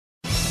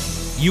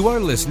You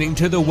are listening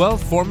to the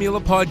Wealth Formula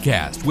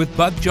Podcast with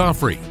Buck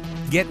Joffrey.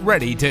 Get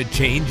ready to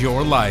change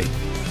your life.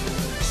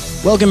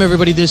 Welcome,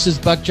 everybody. This is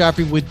Buck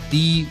Joffrey with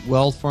the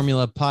Wealth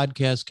Formula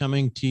Podcast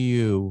coming to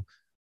you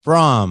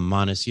from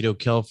Montecito,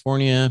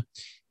 California.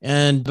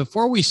 And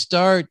before we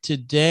start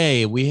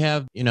today, we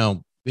have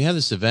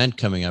this event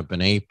coming up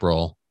in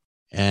April.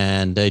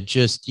 And I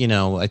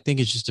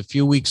think it's just a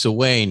few weeks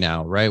away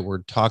now, right? We're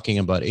talking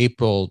about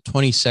April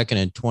 22nd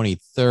and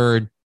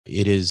 23rd.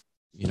 It is,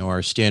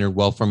 our standard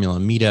Wealth Formula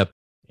meetup.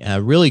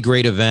 A really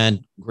great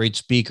event, great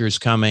speakers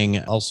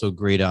coming, also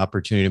great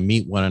opportunity to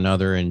meet one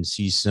another and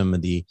see some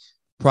of the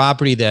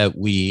property that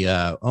we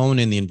own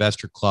in the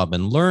Investor Club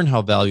and learn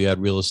how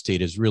value-add real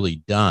estate is really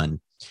done.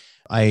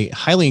 I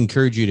highly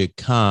encourage you to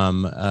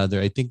come.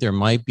 I think there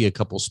might be a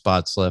couple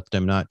spots left.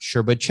 I'm not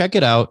sure, but check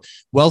it out,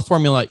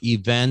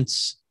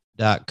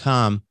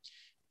 wealthformulaevents.com.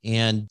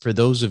 And for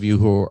those of you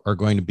who are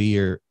going to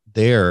be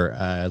there,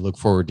 I look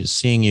forward to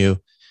seeing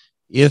you.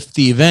 If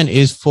the event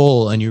is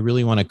full and you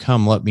really want to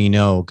come, let me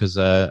know, because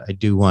I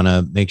do want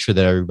to make sure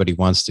that everybody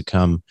wants to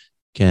come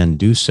can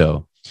do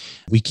so.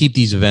 We keep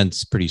these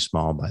events pretty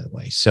small, by the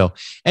way. So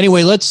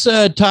anyway, let's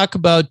talk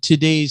about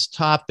today's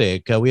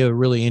topic. We have a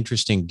really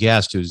interesting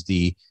guest who's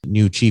the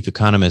new chief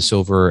economist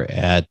over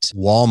at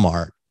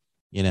Walmart,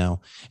 And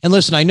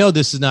listen, I know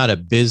this is not a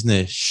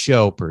business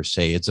show per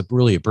se. It's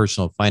really a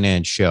personal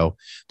finance show.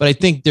 But I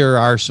think there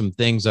are some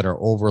things that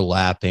are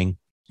overlapping.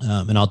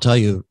 And I'll tell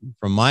you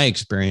from my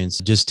experience,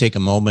 just take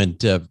a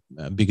moment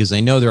because I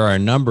know there are a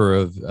number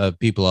of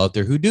people out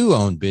there who do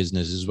own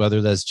businesses, whether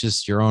that's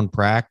just your own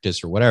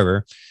practice or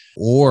whatever,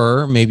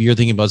 or maybe you're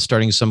thinking about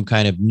starting some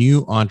kind of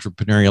new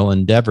entrepreneurial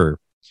endeavor.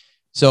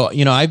 So,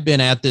 I've been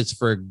at this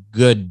for a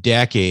good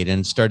decade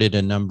and started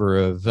a number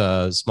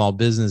of small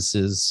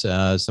businesses.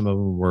 Some of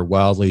them were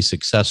wildly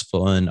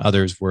successful and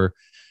others were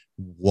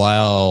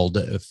wild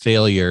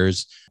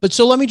failures. But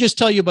so let me just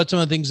tell you about some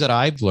of the things that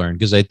I've learned,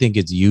 because I think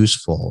it's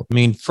useful.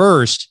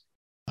 First,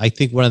 I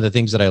think one of the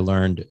things that I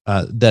learned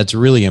that's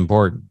really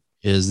important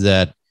is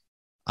that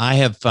I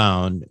have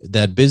found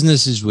that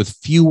businesses with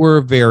fewer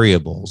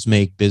variables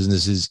make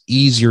businesses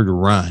easier to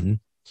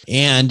run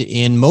and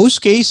in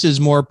most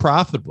cases more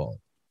profitable.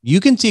 You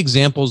can see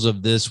examples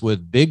of this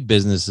with big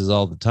businesses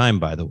all the time,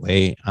 by the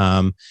way.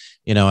 I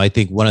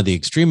think one of the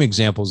extreme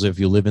examples, if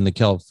you live in the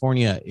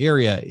California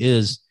area,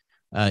 is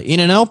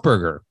In-N-Out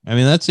Burger.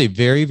 That's a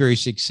very, very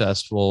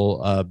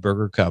successful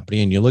burger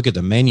company. And you look at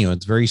the menu,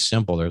 it's very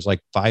simple. There's like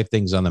 5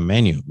 things on the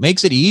menu.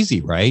 Makes it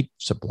easy, right?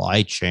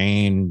 Supply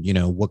chain,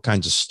 what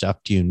kinds of stuff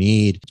do you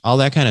need? All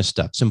that kind of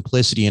stuff.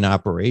 Simplicity in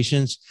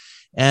operations.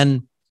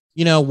 And,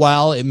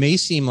 while it may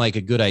seem like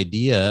a good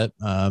idea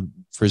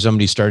for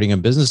somebody starting a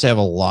business to have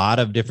a lot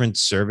of different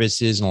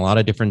services and a lot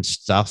of different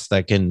stuff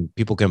that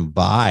people can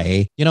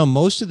buy,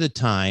 most of the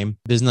time,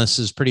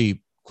 businesses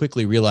pretty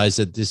quickly realize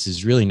that this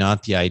is really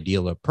not the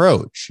ideal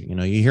approach. You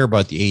hear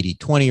about the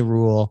 80-20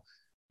 rule.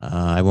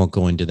 I won't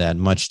go into that in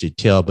much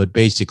detail, but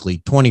basically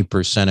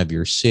 20% of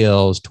your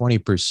sales,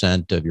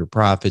 20% of your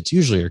profits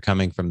usually are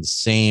coming from the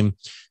same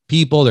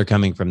people. They're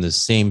coming from the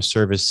same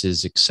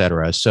services, et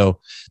cetera.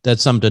 So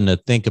that's something to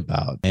think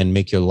about and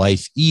make your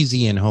life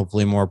easy and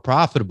hopefully more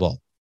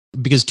profitable.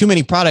 Because too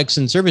many products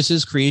and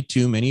services create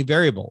too many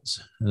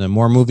variables. And the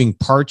more moving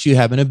parts you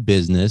have in a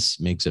business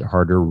makes it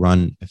harder to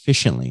run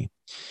efficiently.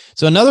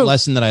 So another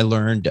lesson that I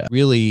learned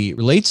really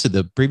relates to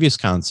the previous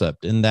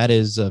concept, and that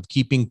is of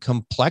keeping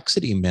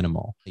complexity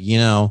minimal.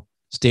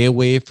 Stay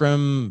away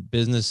from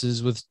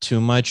businesses with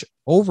too much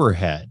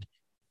overhead.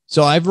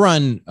 So I've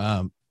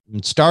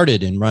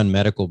started and run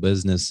medical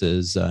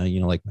businesses,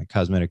 like my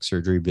cosmetic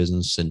surgery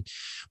business and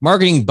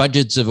marketing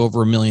budgets of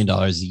over $1 million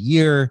a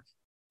year.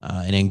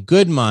 And in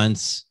good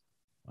months,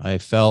 I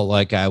felt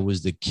like I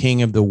was the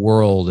king of the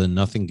world and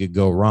nothing could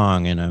go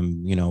wrong. And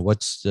I'm,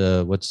 what's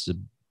the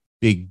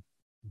big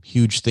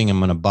huge thing I'm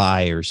going to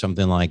buy or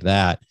something like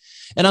that.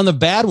 And on the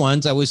bad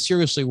ones, I was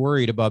seriously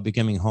worried about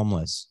becoming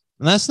homeless.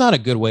 And that's not a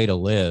good way to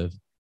live.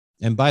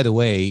 And by the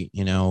way,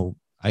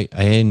 I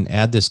didn't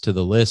add this to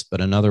the list, but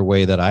another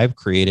way that I've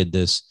created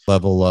this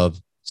level of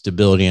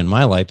stability in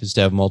my life is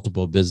to have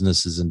multiple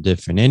businesses in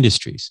different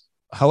industries.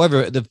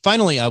 However,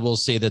 finally, I will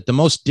say that the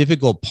most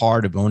difficult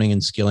part of owning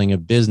and scaling a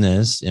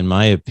business, in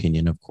my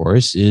opinion, of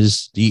course,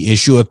 is the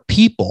issue of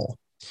people.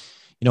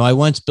 I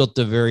once built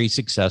a very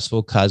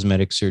successful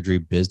cosmetic surgery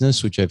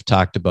business, which I've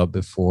talked about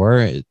before.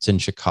 It's in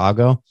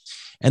Chicago.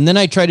 And then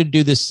I tried to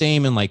do the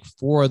same in like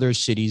 4 other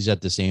cities at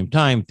the same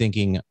time,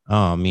 thinking,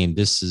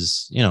 this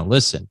is,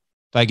 listen,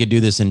 if I could do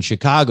this in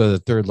Chicago,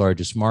 the 3rd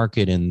largest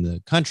market in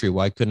the country,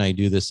 why couldn't I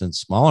do this in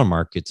smaller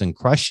markets and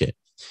crush it?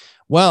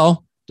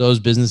 Well, those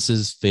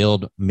businesses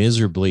failed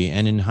miserably.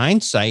 And in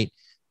hindsight,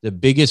 the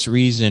biggest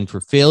reason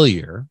for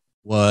failure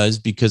was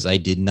because I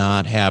did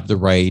not have the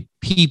right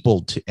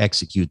people to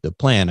execute the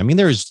plan.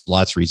 There's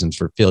lots of reasons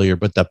for failure,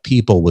 but the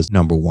people was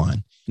number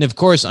one. And of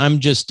course, I'm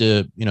just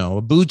a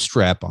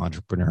bootstrap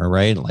entrepreneur,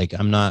 right? Like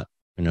I'm not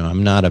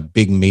a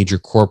big major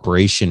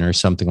corporation or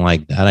something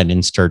like that. I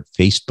didn't start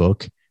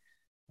Facebook.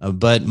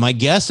 But my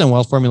guest on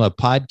Wealth Formula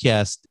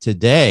podcast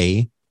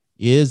today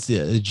is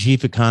the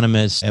chief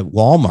economist at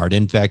Walmart.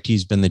 In fact,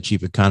 he's been the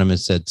chief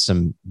economist at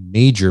some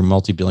major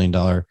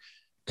multi-billion-dollar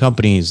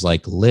companies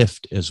like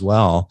Lyft as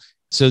well.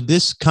 So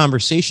this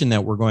conversation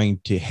that we're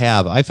going to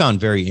have, I found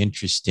very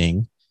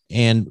interesting.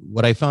 And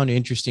what I found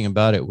interesting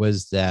about it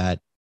was that,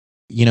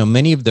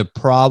 many of the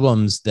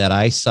problems that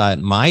I saw at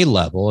my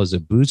level as a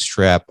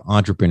bootstrap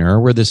entrepreneur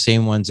were the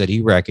same ones that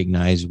he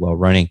recognized while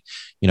running,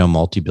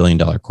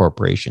 multi-billion-dollar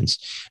corporations.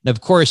 And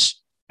of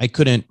course, I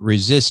couldn't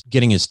resist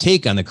getting his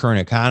take on the current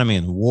economy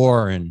and the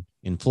war and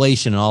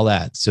inflation and all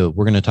that. So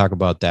we're going to talk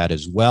about that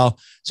as well.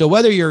 So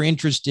whether you're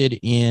interested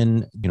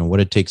in,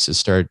 what it takes to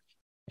start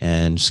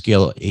and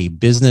scale a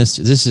business,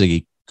 this is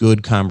a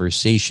good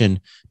conversation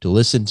to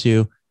listen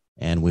to,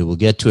 and we will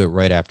get to it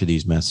right after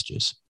these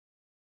messages.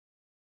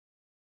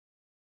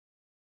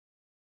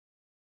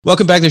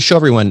 Welcome back to the show,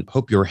 everyone.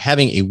 Hope you're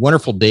having a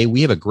wonderful day.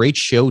 We have a great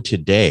show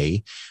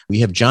today.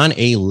 We have John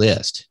A.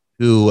 List,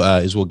 who,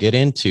 as we'll get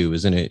into,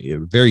 is in a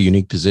very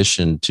unique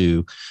position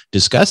to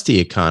discuss the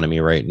economy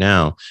right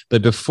now.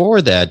 But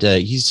before that,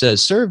 he's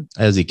served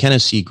as the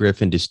Kenneth C.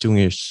 Griffin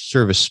Distinguished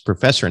Service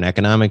Professor in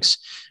Economics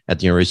at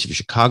the University of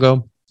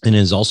Chicago, and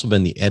has also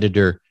been the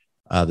editor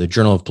of the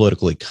Journal of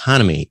Political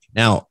Economy.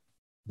 Now,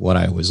 what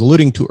I was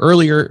alluding to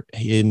earlier,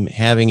 him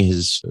having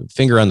his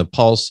finger on the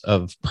pulse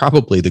of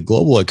probably the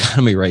global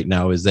economy right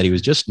now, is that he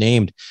was just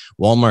named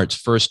Walmart's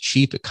first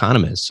chief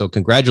economist. So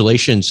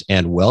congratulations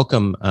and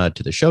welcome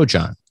to the show,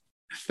 John.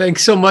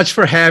 Thanks so much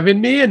for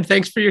having me, and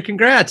thanks for your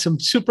congrats. I'm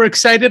super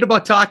excited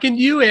about talking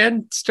to you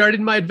and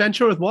starting my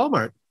adventure with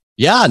Walmart.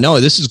 Yeah, no,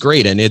 this is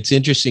great. And it's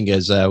interesting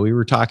as we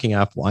were talking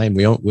offline,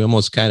 we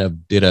almost kind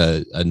of did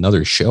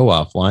another show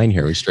offline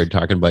here. We started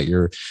talking about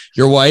your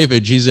wife,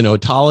 and she's an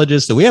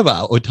otologist. And we have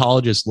an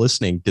otologist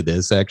listening to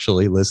this,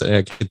 actually. Listen,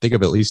 I can think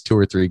of at least 2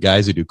 or 3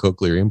 guys who do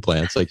cochlear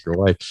implants like your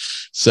wife.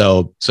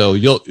 So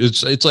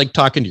it's like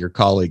talking to your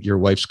colleague, your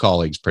wife's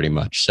colleagues pretty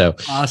much. So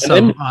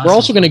awesome. We're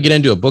also going to get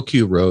into a book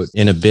you wrote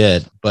in a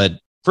bit, but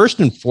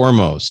first and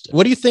foremost,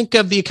 what do you think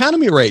of the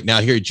economy right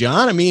now here,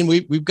 John? I mean,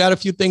 we've got a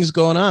few things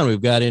going on.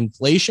 We've got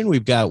inflation,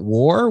 we've got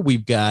war,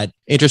 we've got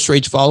interest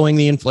rates following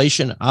the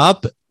inflation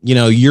up.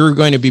 You're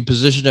going to be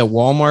positioned at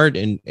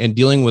Walmart and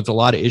dealing with a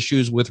lot of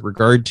issues with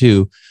regard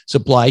to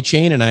supply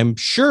chain. And I'm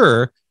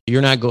sure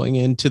you're not going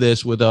into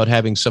this without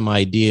having some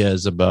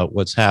ideas about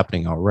what's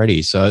happening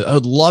already. So I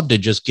would love to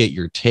just get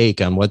your take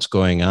on what's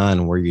going on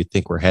and where you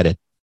think we're headed.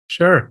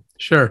 Sure.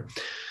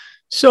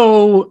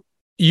 So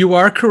you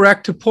are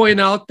correct to point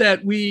out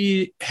that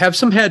we have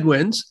some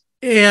headwinds.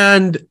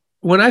 And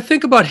when I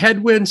think about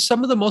headwinds,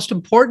 some of the most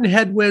important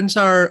headwinds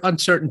are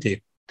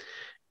uncertainty.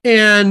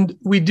 And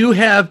we do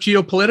have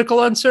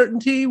geopolitical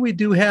uncertainty. We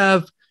do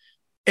have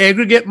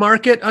aggregate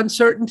market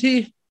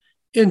uncertainty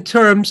in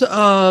terms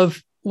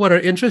of what are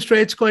interest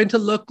rates going to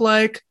look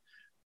like.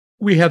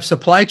 We have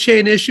supply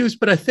chain issues,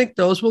 but I think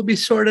those will be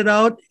sorted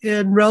out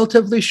in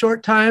relatively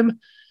short time.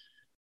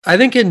 I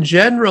think in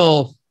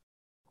general,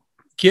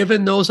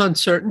 given those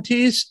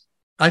uncertainties,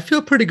 I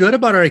feel pretty good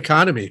about our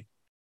economy.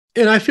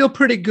 And I feel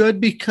pretty good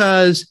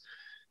because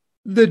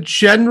the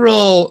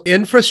general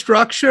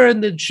infrastructure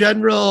and the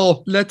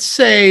general, let's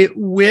say,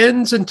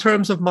 wins in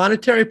terms of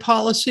monetary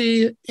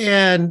policy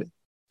and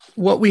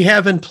what we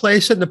have in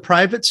place in the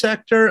private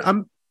sector,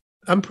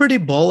 I'm pretty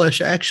bullish,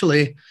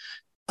 actually.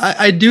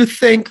 I do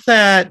think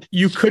that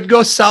you could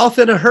go south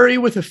in a hurry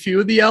with a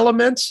few of the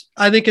elements.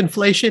 I think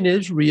inflation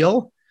is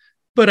real.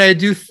 But I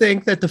do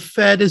think that the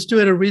Fed is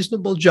doing a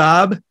reasonable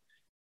job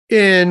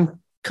in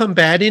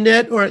combating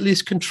it, or at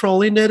least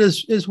controlling it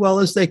as well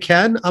as they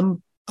can.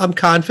 I'm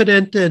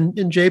confident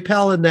in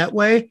J-PAL in that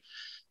way.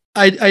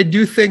 I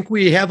do think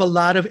we have a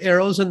lot of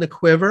arrows in the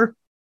quiver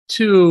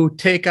to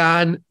take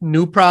on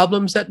new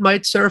problems that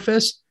might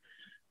surface.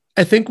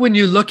 I think when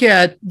you look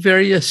at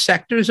various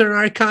sectors in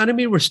our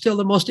economy, we're still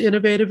the most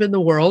innovative in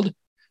the world.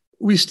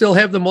 We still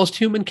have the most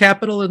human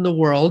capital in the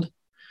world.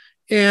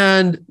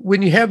 And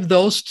when you have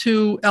those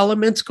 2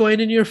 elements going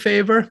in your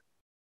favor,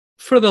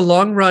 for the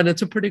long run,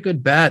 it's a pretty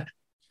good bet.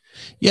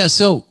 Yeah.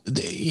 So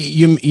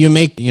you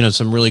make,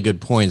 some really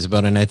good points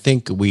about it. And I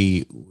think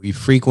we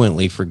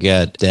frequently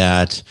forget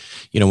that,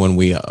 when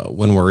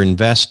we're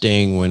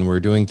investing, when we're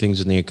doing things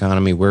in the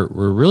economy, we're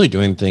really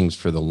doing things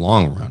for the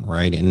long run.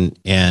 Right.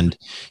 And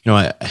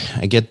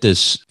I get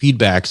this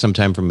feedback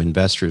sometime from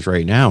investors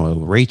right now.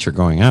 Rates are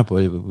going up.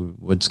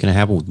 What's going to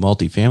happen with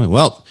multifamily?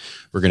 Well,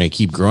 we're going to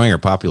keep growing. Our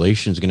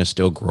population is going to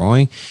still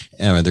growing.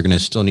 They're going to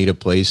still need a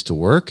place to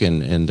work,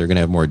 and they're going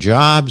to have more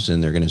jobs,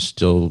 and they're going to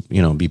still,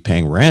 be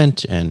paying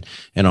rent and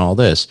all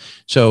this.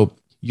 So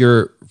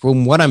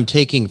from what I'm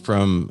taking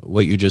from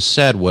what you just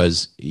said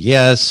was,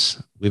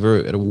 yes, we've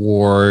at a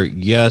war.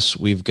 Yes,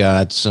 we've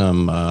got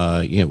some,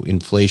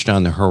 inflation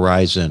on the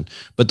horizon,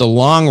 but the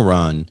long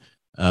run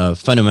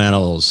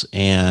fundamentals,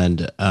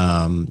 and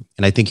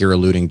I think you're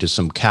alluding to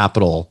some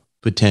capital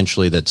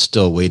potentially that's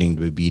still waiting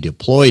to be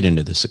deployed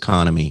into this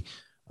economy.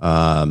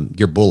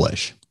 You're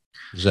bullish.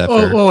 Is that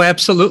fair? Oh,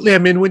 absolutely. I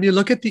mean, when you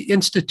look at the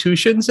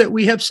institutions that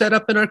we have set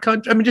up in our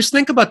country, I mean, just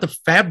think about the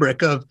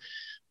fabric of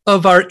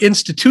our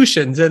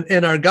institutions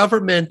and our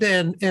government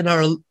and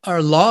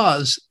our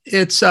laws.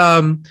 It's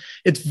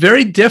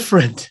very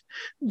different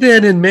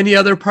than in many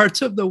other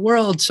parts of the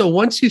world. So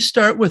once you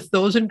start with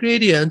those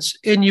ingredients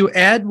and you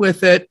add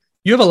with it,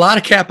 you have a lot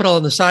of capital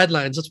on the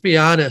sidelines. Let's be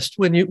honest.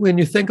 When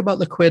you think about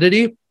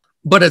liquidity,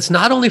 but it's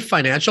not only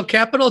financial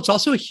capital, it's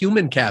also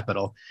human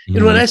capital. Mm-hmm.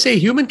 And when I say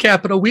human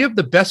capital, we have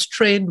the best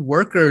trained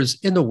workers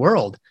in the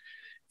world.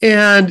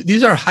 And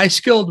these are high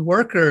skilled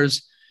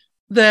workers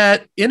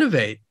that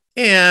innovate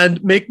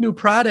and make new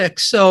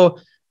products. So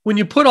when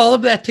you put all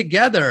of that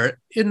together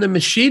in the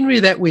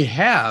machinery that we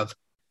have,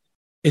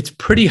 it's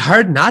pretty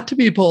hard not to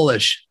be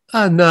bullish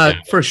on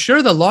for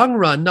sure the long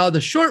run. Now,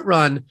 the short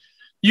run,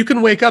 you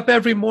can wake up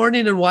every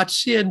morning and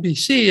watch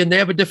CNBC and they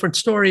have a different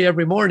story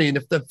every morning.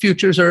 If the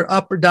futures are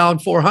up or down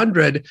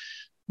 400,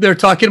 they're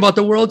talking about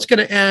the world's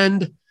going to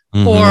end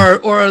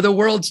or the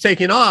world's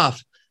taking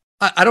off.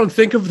 I don't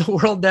think of the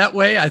world that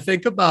way. I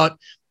think about,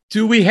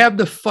 do we have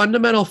the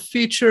fundamental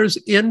features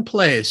in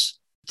place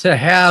to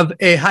have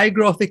a high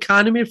growth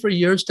economy for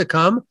years to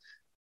come?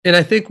 And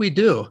I think we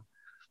do.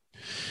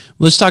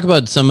 Let's talk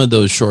about some of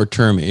those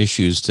short-term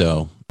issues,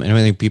 though. And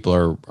I think people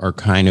are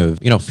kind of,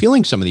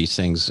 feeling some of these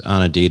things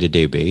on a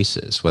day-to-day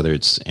basis, whether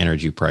it's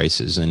energy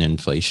prices and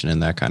inflation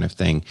and that kind of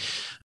thing.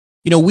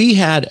 We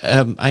had,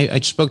 I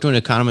spoke to an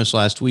economist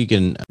last week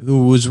and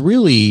who was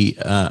really,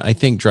 I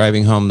think,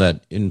 driving home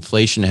that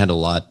inflation had a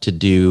lot to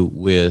do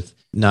with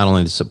not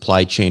only the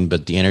supply chain,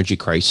 but the energy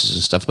crisis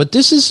and stuff. But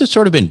this has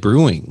sort of been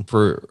brewing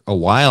for a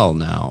while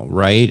now,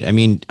 right? I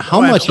mean, how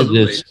much of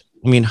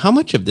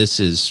this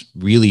is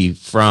really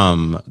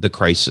from the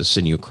crisis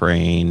in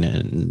Ukraine,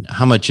 and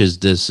how much is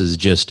this is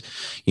just,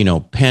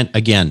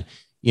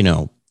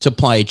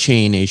 supply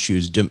chain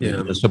issues,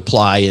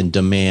 supply and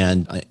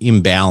demand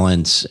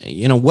imbalance.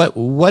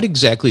 What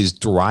exactly is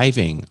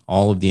driving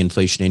all of the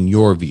inflation in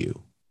your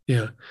view?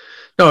 Yeah,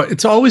 no,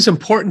 it's always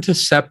important to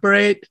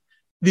separate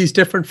these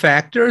different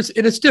factors,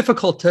 and it's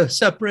difficult to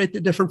separate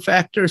the different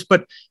factors.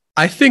 But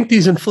I think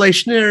these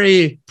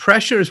inflationary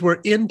pressures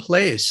were in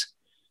place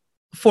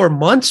for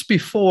months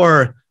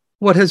before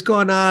what has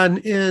gone on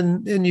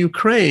in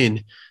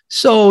Ukraine.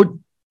 So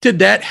did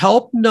that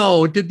help?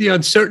 No. Did the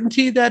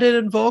uncertainty that it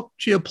invoked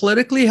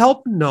geopolitically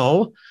help?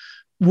 No.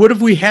 Would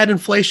have we had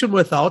inflation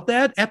without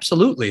that?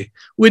 Absolutely.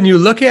 When you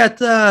look at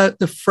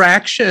the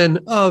fraction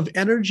of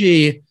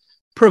energy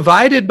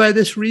provided by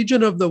this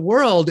region of the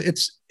world,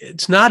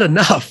 it's not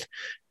enough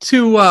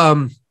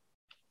to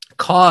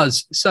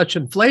cause such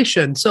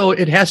inflation. So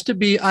it has to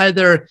be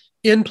either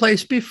in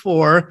place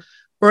before,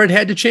 or it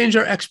had to change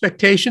our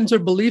expectations or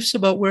beliefs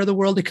about where the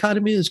world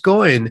economy is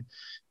going.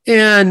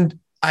 And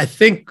I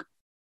think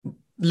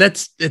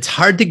it's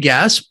hard to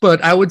guess,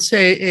 but I would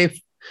say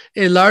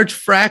a large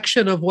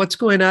fraction of what's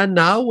going on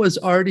now was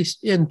already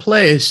in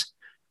place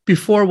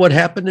before what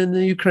happened in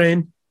the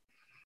Ukraine.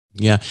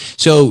 Yeah.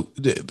 So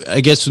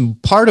I guess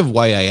part of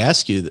why I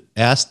asked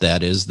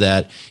that is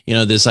that,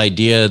 this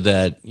idea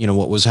that,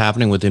 what was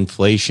happening with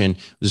inflation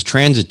was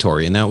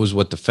transitory. And that was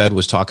what the Fed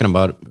was talking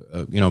about,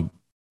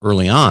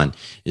 early on,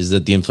 is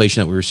that the inflation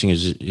that we were seeing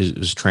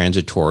is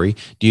transitory.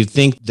 Do you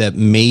think that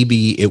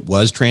maybe it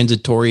was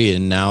transitory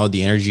and now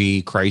the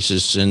energy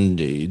crisis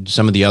and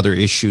some of the other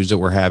issues that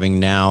we're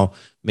having now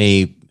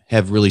may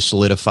have really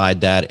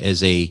solidified that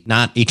as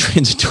not a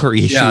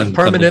transitory issue? Yeah,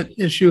 permanent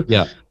issue.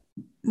 Yeah.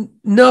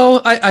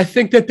 No, I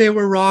think that they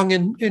were wrong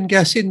in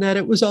guessing that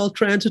it was all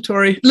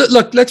transitory.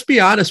 Look, let's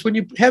be honest. When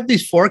you have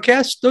these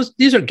forecasts,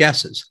 these are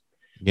guesses.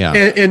 Yeah.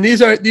 And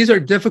these are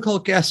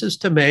difficult guesses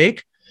to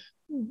make.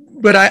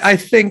 But I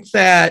think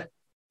that,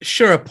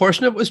 sure, a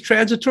portion of it was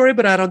transitory,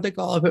 but I don't think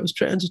all of it was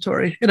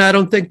transitory. And I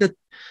don't think that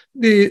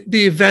the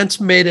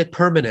events made it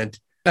permanent.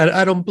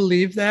 I don't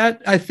believe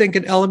that. I think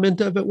an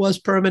element of it was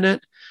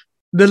permanent.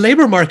 The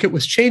labor market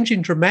was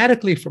changing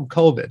dramatically from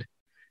COVID,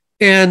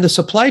 and the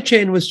supply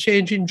chain was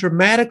changing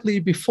dramatically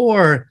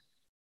before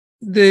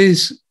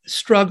these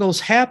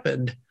struggles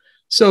happened.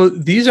 So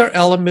these are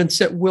elements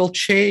that will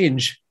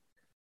change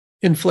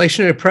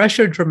inflationary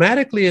pressure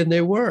dramatically, and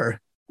they were.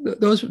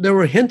 There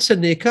were hints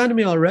in the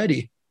economy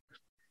already.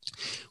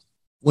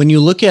 When you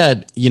look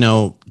at,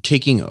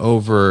 taking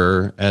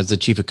over as the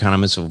chief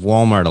economist of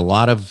Walmart, a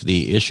lot of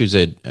the issues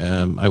that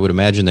I would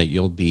imagine that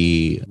you'll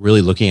be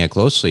really looking at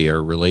closely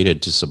are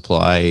related to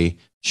supply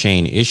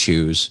chain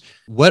issues.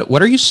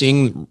 What are you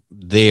seeing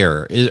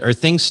there? Are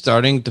things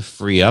starting to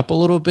free up a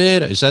little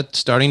bit? Is that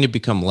starting to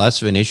become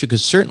less of an issue?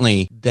 Because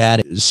certainly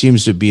that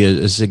seems to be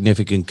a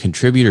significant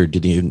contributor to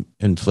the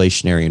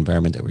inflationary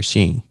environment that we're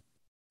seeing.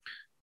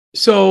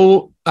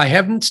 So I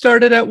haven't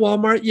started at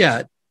Walmart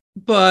yet,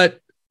 but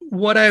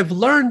what I've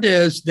learned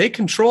is they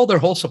control their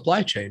whole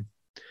supply chain.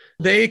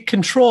 They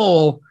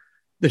control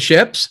the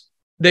ships.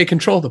 They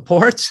control the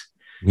ports.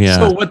 Yeah.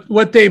 So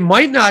what they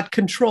might not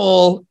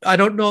control, I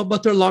don't know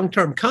about their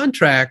long-term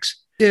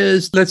contracts,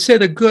 is, let's say,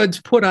 the goods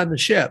put on the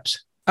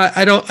ships.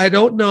 I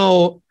don't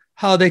know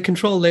how they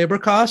control labor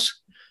costs.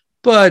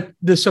 But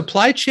the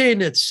supply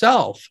chain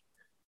itself,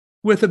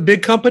 with a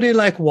big company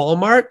like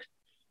Walmart,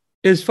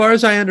 as far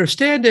as I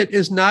understand it,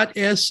 is not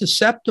as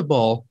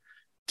susceptible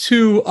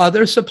to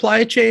other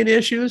supply chain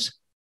issues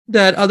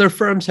that other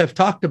firms have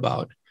talked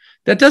about.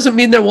 That doesn't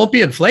mean there won't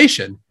be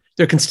inflation.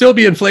 There can still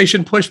be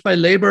inflation pushed by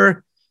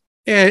labor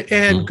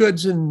and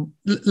goods and,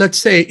 let's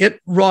say,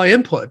 raw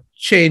input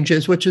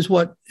changes, which is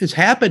what is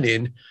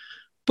happening.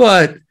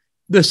 But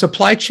the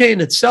supply chain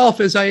itself,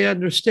 as I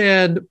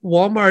understand,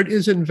 Walmart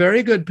is in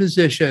very good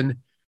position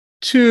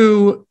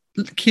to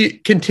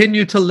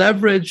continue to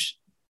leverage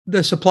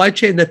the supply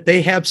chain that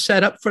they have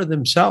set up for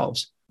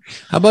themselves.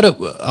 How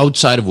about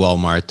outside of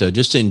Walmart, though,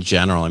 just in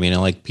general? I mean,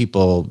 like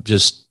people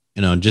just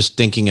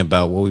thinking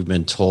about what we've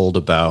been told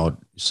about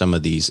some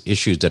of these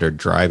issues that are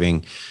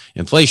driving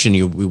inflation.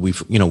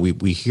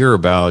 We hear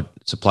about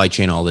supply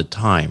chain all the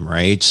time,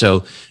 right?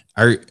 So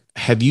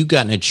have you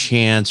gotten a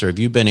chance, or have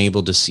you been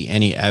able to see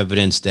any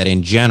evidence that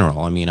in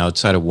general, I mean,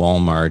 outside of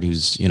Walmart,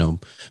 who's,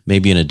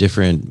 maybe in a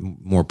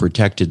different, more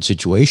protected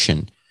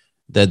situation,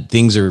 that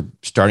things are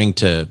starting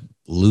to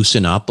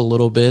loosen up a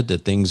little bit,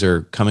 that things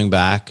are coming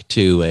back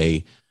to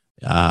a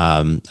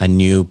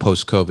new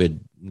post-COVID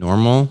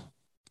normal?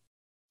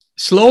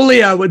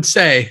 Slowly, I would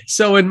say.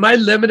 So in my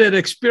limited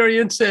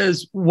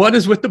experiences, one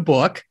is with the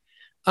book.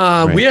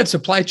 Right. We had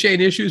supply chain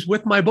issues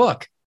with my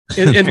book.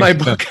 In my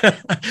book,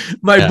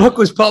 book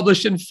was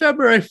published in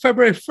February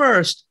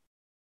 1st,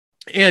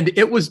 and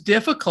it was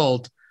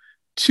difficult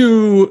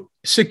to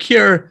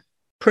secure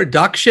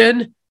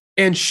production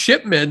and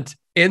shipment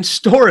and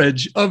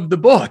storage of the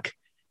book.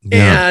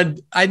 Yeah.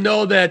 And I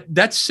know that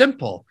that's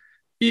simple.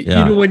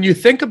 When you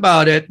think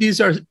about it, these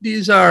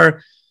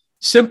are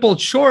simple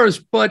chores.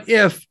 But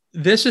if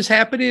this is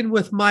happening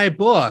with my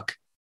book,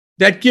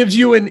 that gives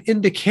you an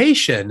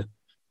indication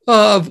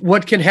of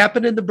what can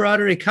happen in the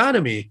broader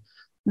economy.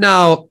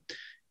 Now,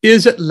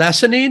 is it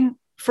lessening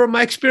from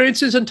my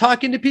experiences in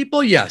talking to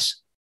people? Yes,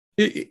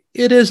 it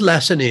is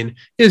lessening.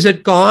 Is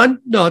it gone?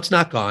 No, it's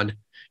not gone.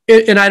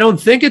 And I don't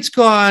think it's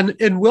gone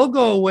and will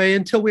go away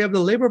until we have the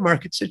labor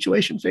market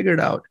situation figured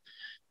out.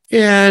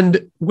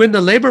 And when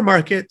the labor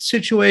market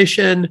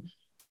situation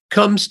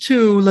comes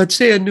to, let's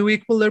say, a new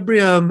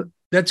equilibrium,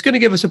 that's going to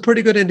give us a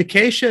pretty good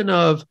indication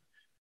of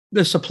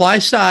the supply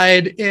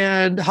side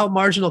and how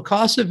marginal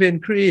costs have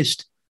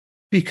increased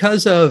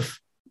because of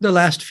the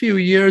last few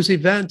years'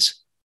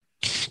 events.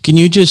 Can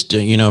you just,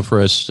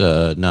 for us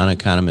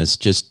non-economists,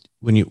 just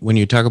when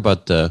you talk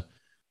about the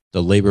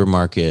labor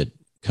market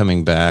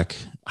coming back,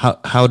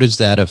 how does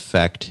that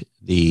affect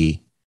the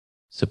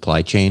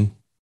supply chain?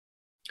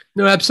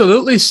 No,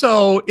 absolutely.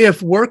 So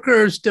if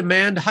workers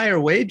demand higher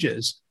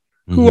wages,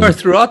 who are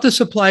throughout the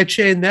supply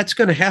chain, that's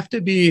going to have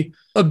to be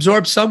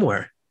absorbed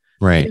somewhere.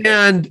 Right.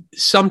 And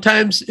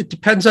sometimes it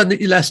depends on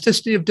the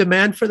elasticity of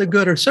demand for the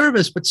good or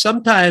service, but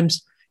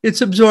sometimes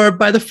it's absorbed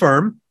by the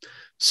firm.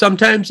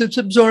 Sometimes it's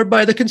absorbed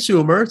by the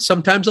consumer,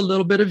 sometimes a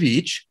little bit of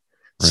each,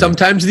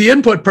 sometimes the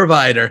input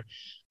provider.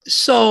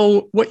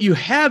 So what you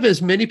have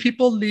is many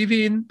people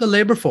leaving the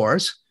labor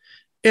force.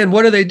 And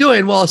what are they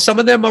doing? Well, some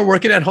of them are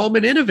working at home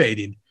and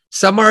innovating.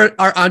 Some are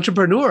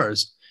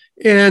entrepreneurs,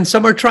 and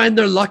some are trying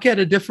their luck at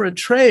a different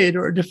trade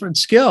or a different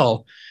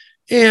skill.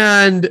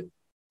 And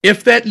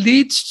if that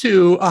leads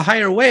to a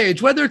higher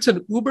wage, whether it's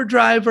an Uber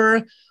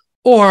driver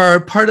or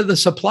part of the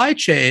supply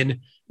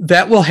chain,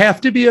 that will have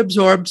to be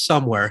absorbed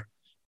somewhere.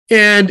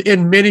 And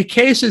in many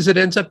cases, it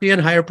ends up being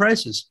higher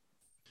prices.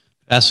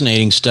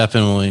 Fascinating stuff,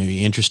 and will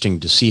be interesting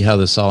to see how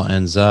this all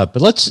ends up.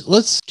 But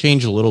let's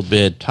change a little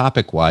bit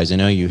topic-wise. I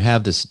know you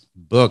have this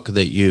book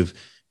that you've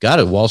got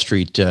a Wall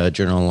Street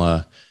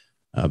Journal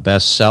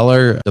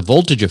bestseller, The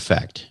Voltage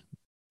Effect,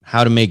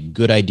 How to Make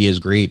Good Ideas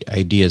Great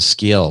Ideas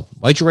Scale.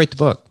 Why'd you write the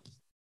book?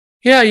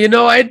 Yeah,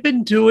 I'd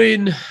been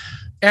doing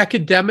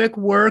academic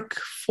work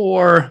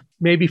for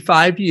maybe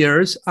 5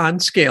 years on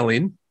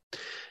scaling.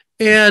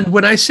 And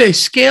when I say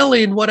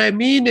scaling, what I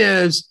mean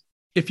is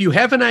if you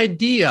have an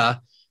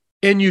idea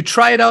and you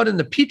try it out in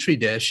the Petri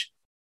dish,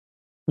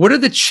 what are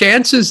the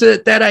chances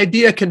that that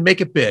idea can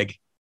make it big?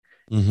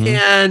 Mm-hmm.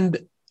 And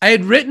I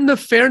had written a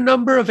fair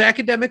number of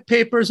academic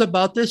papers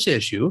about this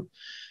issue,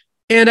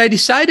 and I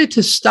decided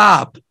to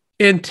stop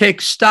and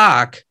take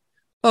stock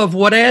of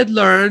what I had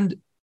learned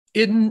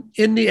in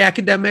the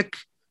academic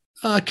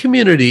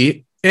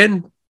community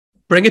and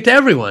bring it to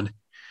everyone.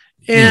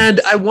 And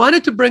I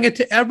wanted to bring it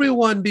to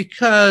everyone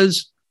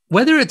because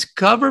whether it's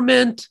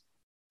government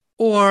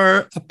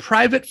or a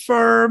private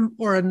firm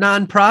or a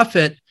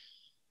nonprofit,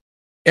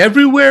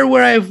 everywhere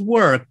where I've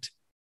worked,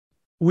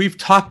 we've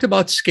talked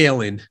about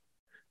scaling.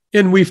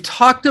 And we've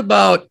talked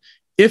about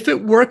if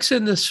it works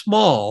in the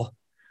small,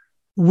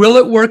 will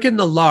it work in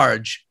the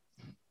large?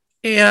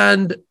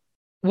 And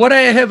what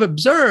I have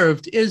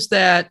observed is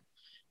that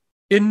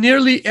in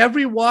nearly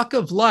every walk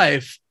of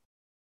life,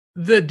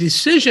 the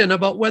decision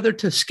about whether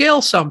to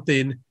scale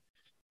something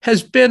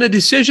has been a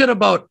decision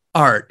about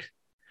art.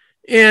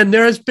 And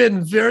there has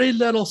been very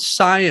little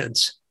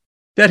science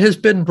that has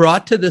been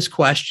brought to this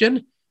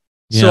question.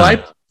 Yeah.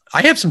 So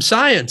I have some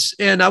science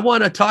and I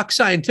want to talk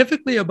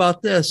scientifically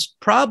about this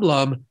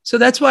problem. So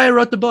that's why I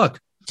wrote the book.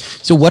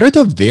 So what are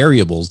the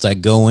variables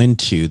that go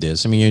into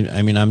this? I mean,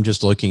 I'm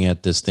just looking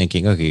at this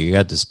thinking, okay, you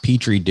got this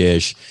petri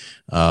dish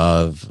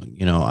of,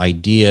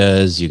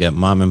 ideas, you got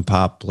mom and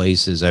pop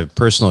places. I have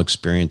personal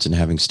experience in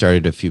having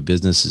started a few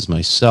businesses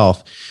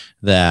myself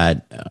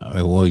that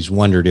I always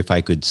wondered if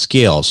I could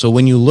scale. So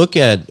when you look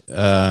at,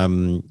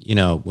 when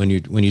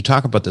you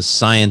talk about the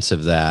science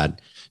of that,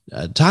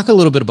 talk a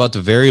little bit about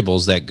the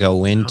variables that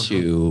go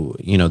into,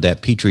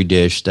 that petri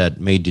dish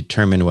that may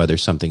determine whether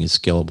something is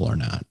scalable or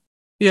not.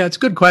 Yeah, it's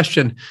a good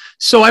question.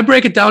 So I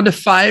break it down to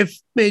 5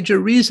 major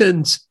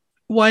reasons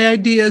why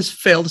ideas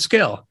fail to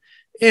scale.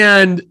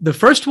 And the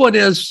first one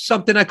is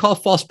something I call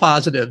false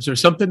positives, or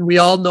something we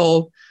all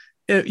know.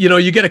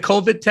 You get a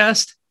COVID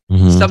test.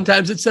 Mm-hmm.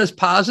 Sometimes it says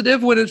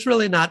positive when it's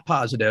really not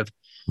positive.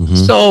 Mm-hmm.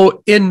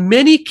 So in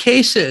many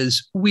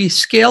cases, we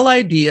scale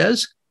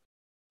ideas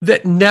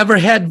that never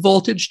had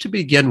voltage to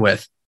begin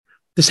with.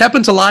 This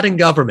happens a lot in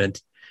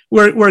government,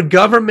 where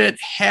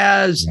government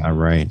has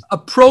a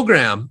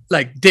program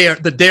like DARE.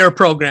 The DARE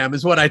program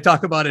is what I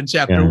talk about in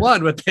chapter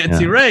 1 with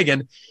Nancy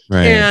Reagan.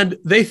 Right. And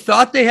they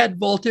thought they had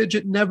voltage.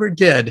 It never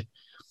did.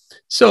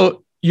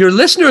 So your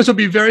listeners will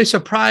be very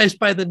surprised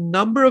by the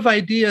number of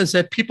ideas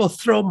that people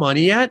throw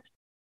money at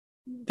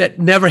that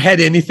never had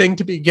anything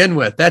to begin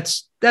with.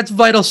 That's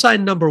vital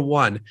sign number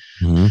 1.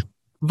 Mm-hmm.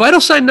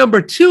 Vital sign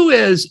number 2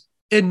 is,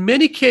 in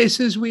many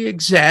cases, we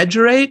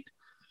exaggerate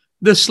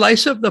the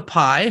slice of the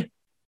pie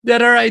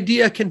that our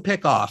idea can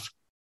pick off.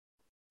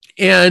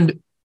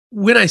 And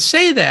when I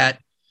say that,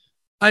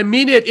 I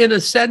mean it in a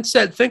sense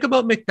that, think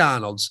about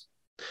McDonald's.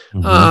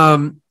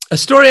 Mm-hmm. A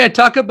story I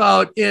talk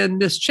about in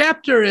this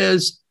chapter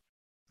is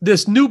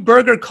this new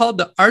burger called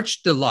the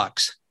Arch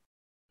Deluxe.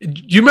 Do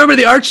you remember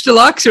the Arch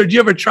Deluxe, or did you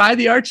ever try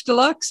the Arch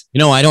Deluxe?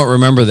 I don't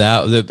remember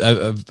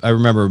that. I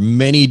remember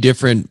many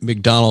different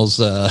McDonald's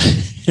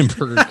and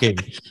Burger King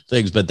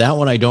things, but that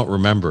one I don't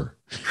remember.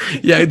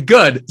 Yeah,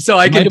 good. So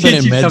I can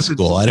teach you med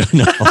school. I don't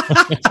know.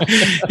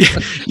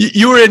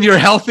 You were in your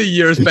healthy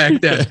years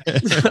back then.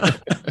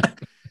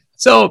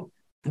 So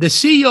the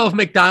CEO of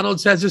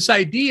McDonald's has this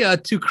idea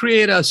to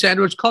create a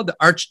sandwich called the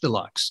Arch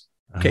Deluxe.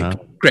 Okay,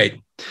 great.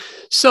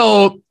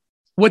 So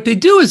what they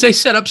do is they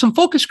set up some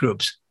focus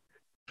groups.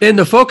 In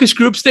the focus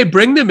groups, they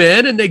bring them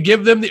in and they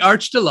give them the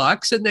Arch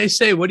Deluxe and they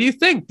say, what do you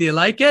think? Do you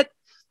like it?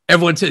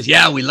 Everyone says,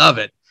 yeah, we love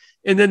it.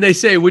 And then they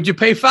say, would you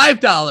pay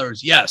 $5?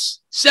 Yes.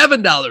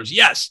 $7?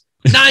 Yes.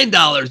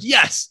 $9?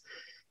 Yes.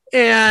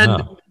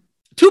 And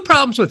 2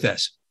 problems with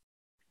this.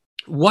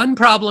 One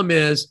problem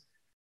is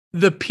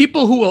the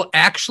people who will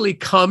actually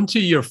come to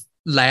your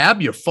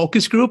lab, your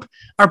focus group,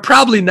 are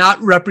probably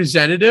not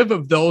representative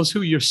of those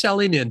who you're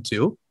selling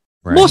into.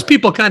 Right. Most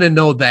people kind of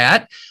know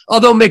that.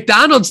 Although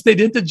McDonald's, they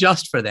didn't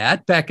adjust for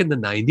that back in the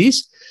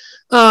 90s.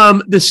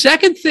 The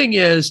second thing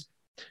is,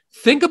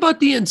 think about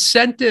the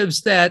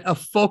incentives that a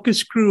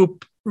focus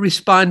group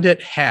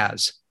respondent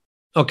has.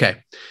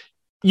 Okay.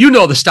 You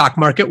know the stock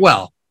market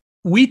well.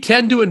 We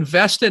tend to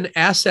invest in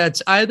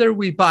assets. Either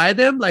we buy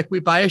them, like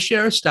we buy a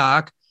share of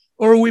stock,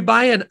 or we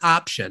buy an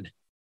option.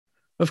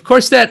 Of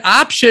course, that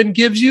option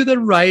gives you the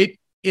right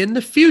in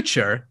the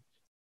future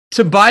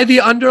to buy the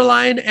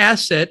underlying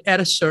asset at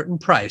a certain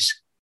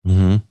price.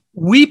 Mm-hmm.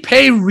 We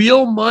pay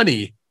real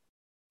money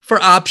for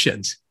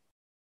options.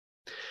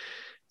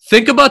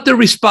 Think about the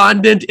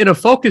respondent in a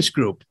focus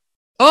group.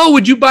 Oh,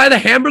 would you buy the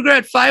hamburger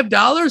at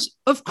 $5?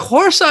 Of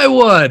course I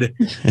would.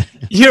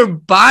 You're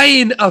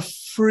buying a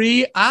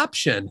free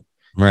option.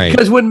 Right.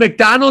 Because when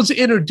McDonald's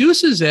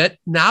introduces it,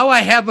 now I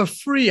have a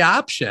free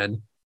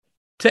option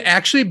to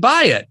actually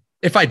buy it.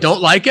 If I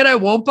don't like it, I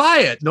won't buy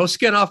it. No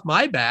skin off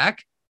my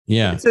back.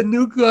 Yeah. It's a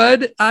new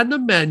good on the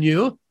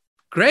menu.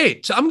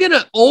 Great. So I'm going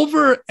to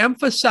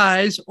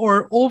overemphasize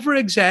or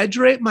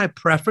over-exaggerate my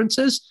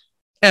preferences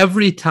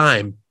every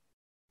time.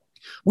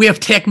 We have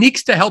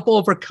techniques to help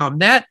overcome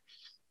that.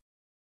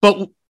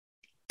 But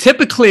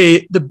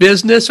typically, the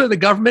business or the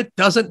government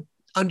doesn't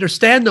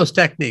understand those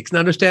techniques and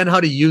understand how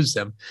to use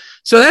them.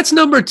 So that's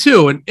number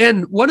 2.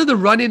 And one of the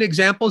running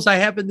examples I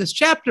have in this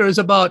chapter is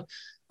about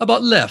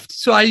Lyft.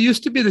 So I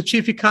used to be the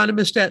chief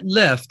economist at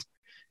Lyft.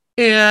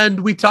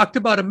 And we talked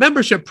about a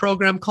membership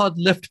program called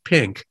Lyft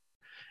Pink.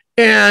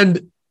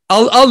 And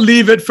I'll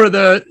leave it for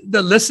the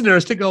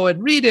listeners to go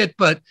and read it.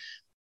 But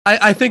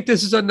I think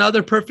this is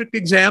another perfect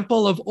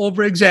example of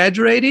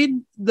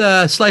over-exaggerating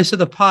the slice of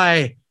the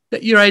pie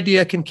that your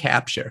idea can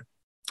capture.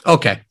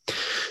 Okay.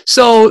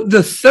 So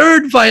the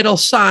third vital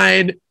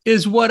sign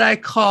is what I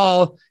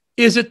call,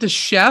 is it the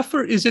chef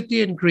or is it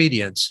the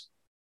ingredients?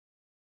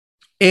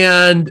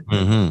 And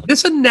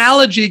this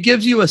analogy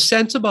gives you a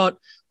sense about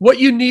what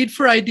you need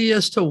for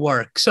ideas to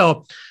work.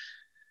 So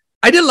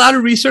I did a lot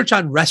of research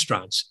on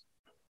restaurants.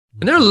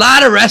 And there are a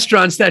lot of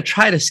restaurants that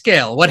try to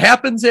scale. What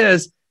happens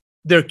is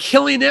they're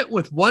killing it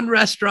with one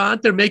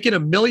restaurant. They're making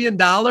 $1 million.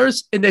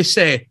 And they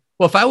say,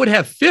 well, if I would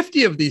have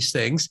 50 of these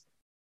things,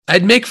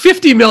 I'd make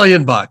 $50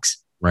 million.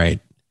 Right.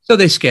 So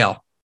they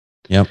scale.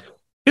 Yep.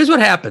 Here's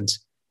what happens.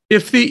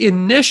 If the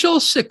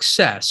initial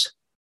success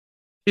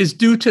is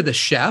due to the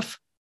chef,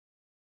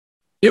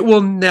 it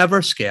will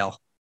never scale.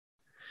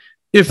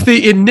 If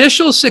the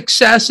initial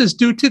success is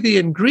due to the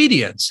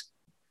ingredients,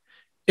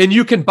 and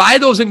you can buy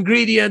those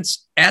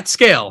ingredients at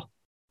scale,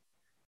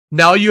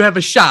 now you have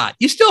a shot.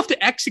 You still have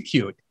to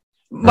execute.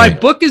 My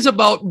book is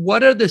about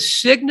what are the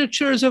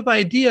signatures of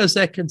ideas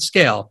that can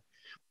scale.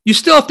 You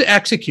still have to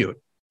execute.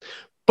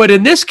 But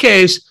in this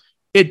case,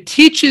 it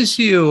teaches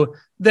you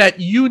that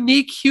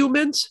unique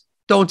humans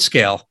don't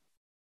scale.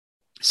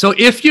 So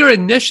if your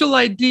initial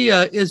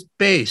idea is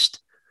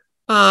based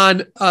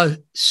on a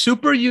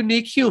super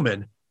unique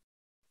human,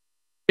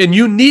 and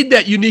you need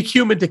that unique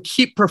human to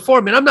keep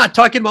performing, I'm not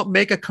talking about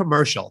make a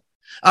commercial.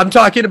 I'm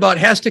talking about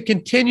has to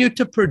continue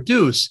to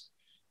produce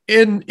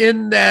in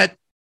that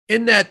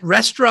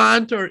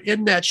restaurant or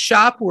in that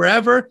shop,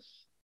 wherever,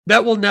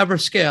 that will never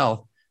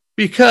scale.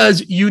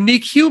 Because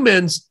unique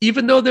humans,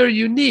 even though they're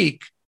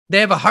unique, they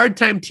have a hard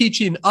time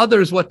teaching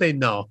others what they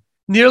know.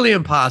 Nearly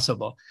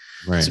impossible.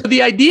 Right. So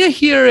the idea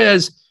here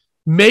is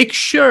make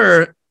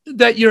sure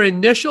that your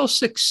initial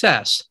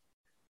success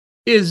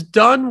is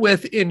done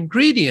with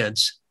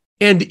ingredients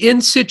and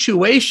in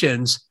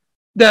situations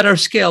that are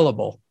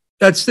scalable.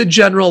 That's the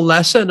general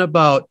lesson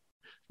about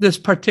this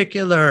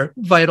particular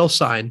vital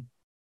sign.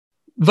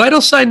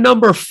 Vital sign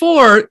number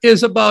 4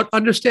 is about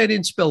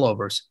understanding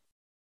spillovers.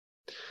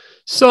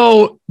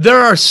 So there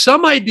are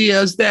some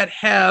ideas that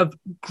have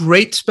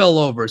great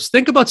spillovers.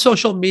 Think about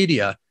social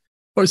media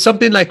or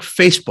something like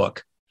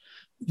Facebook.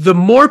 The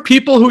more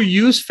people who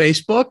use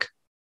Facebook,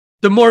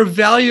 the more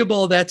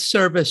valuable that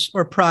service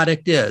or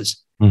product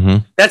is. Mm-hmm.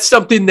 That's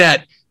something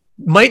that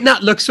might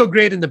not look so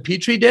great in the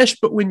Petri dish,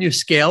 but when you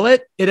scale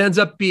it, it ends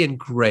up being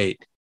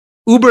great.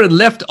 Uber and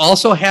Lyft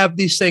also have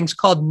these things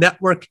called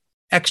network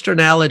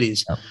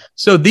externalities. Yep.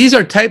 So these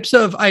are types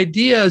of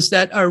ideas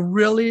that are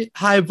really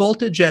high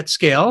voltage at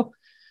scale.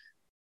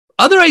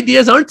 Other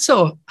ideas aren't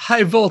so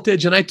high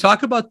voltage, and I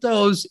talk about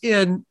those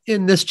in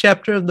this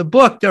chapter of the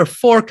book. There are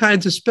 4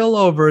 kinds of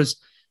spillovers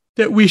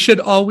that we should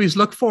always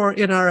look for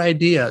in our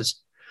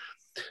ideas.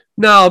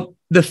 Now,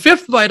 the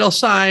 5th vital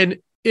sign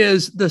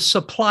is the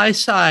supply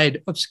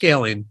side of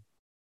scaling.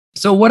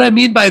 So what I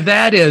mean by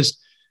that is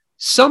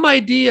some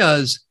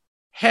ideas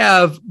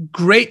have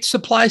great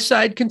supply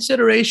side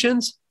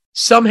considerations.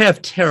 Some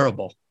have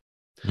terrible.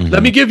 Mm-hmm.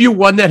 Let me give you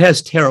one that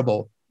has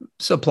terrible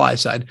supply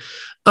side.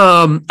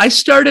 I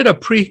started a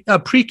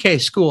pre-K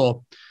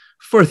school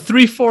for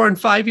 3, 4, and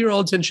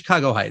 5-year-olds in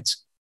Chicago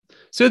Heights.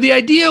 So the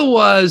idea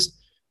was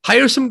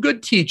hire some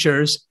good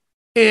teachers,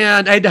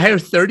 and I had to hire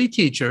 30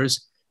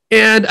 teachers,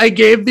 and I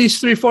gave these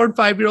 3, 4, and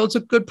 5-year-olds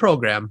a good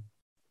program.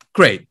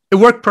 Great. It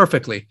worked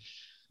perfectly.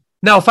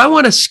 Now, if I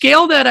want to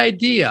scale that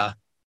idea,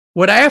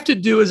 what I have to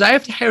do is I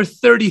have to hire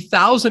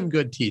 30,000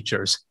 good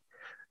teachers.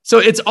 So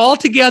it's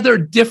altogether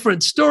a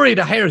different story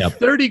to hire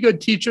 30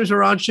 good teachers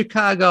around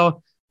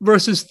Chicago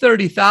versus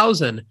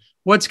 30,000.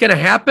 What's going to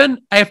happen?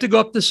 I have to go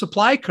up the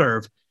supply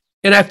curve,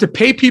 and I have to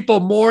pay people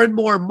more and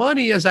more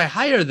money as I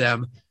hire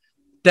them.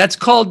 That's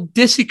called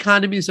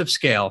diseconomies of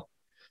scale.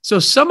 So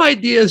some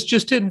ideas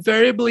just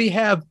invariably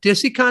have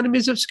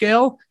diseconomies of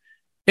scale,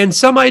 and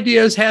some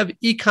ideas have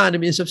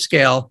economies of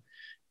scale.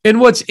 And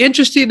what's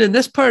interesting in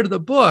this part of the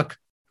book,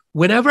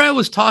 whenever I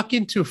was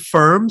talking to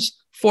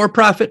firms,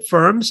 for-profit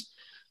firms,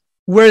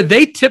 where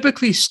they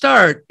typically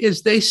start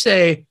is they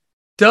say,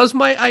 does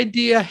my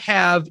idea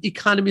have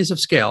economies of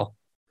scale?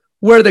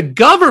 Where the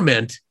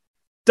government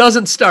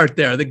doesn't start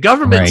there. The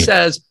government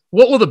says,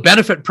 what will the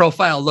benefit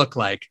profile look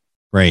like?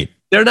 Right.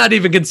 They're not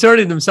even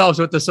concerning themselves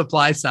with the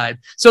supply side.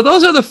 So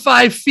those are the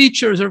 5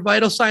 features or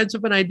vital signs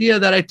of an idea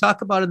that I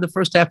talk about in the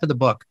first half of the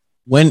book.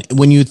 When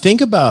you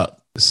think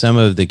about some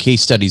of the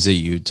case studies that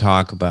you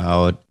talk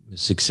about,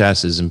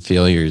 successes and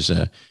failures,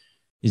 it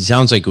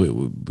sounds like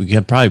we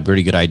have probably a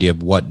pretty good idea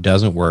of what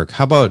doesn't work.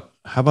 How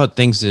about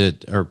things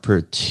that are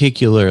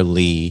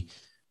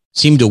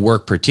seem to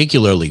work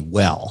particularly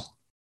well?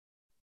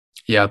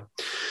 Yeah.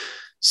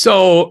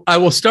 So I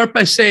will start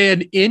by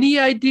saying any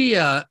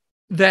idea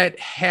that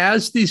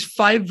has these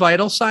 5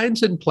 vital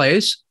signs in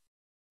place,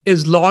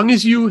 as long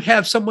as you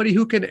have somebody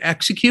who can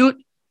execute,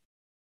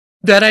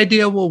 that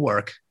idea will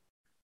work.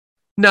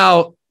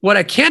 Now, what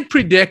I can't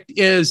predict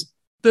is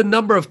the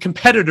number of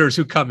competitors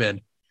who come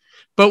in.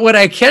 But what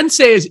I can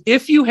say is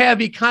if you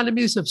have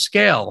economies of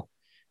scale,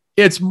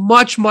 it's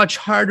much, much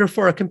harder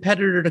for a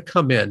competitor to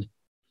come in.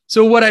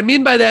 So what I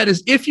mean by that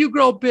is if you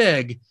grow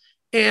big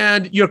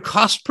and your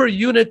cost per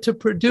unit to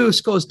produce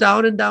goes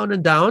down and down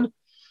and down,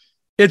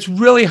 it's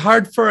really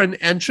hard for an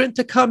entrant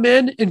to come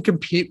in and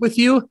compete with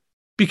you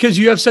because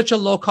you have such a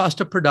low cost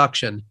of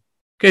production.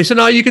 Okay, so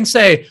now you can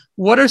say,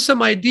 what are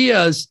some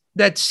ideas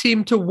that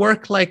seem to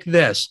work like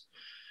this?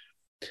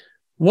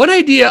 One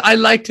idea I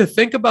like to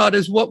think about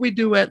is what we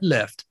do at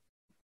Lyft.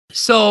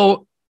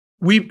 So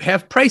we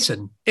have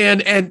pricing,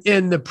 and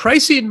in the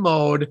pricing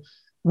mode,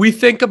 we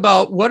think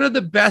about what are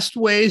the best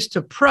ways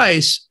to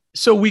price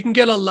so we can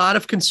get a lot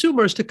of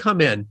consumers to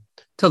come in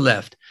to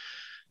Lyft.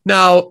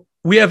 Now,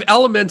 we have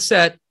elements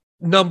that,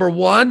 number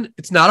one,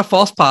 it's not a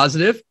false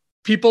positive.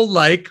 people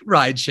like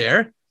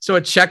rideshare. So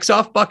it checks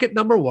off bucket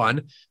number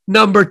one.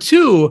 Number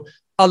two,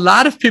 a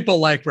lot of people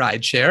like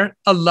rideshare.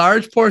 A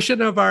large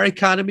portion of our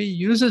economy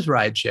uses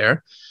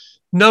rideshare.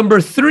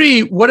 Number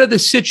three, what are the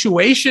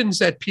situations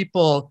that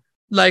people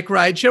like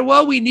rideshare?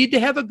 Well, we need to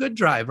have a good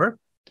driver.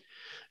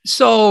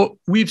 So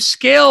we've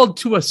scaled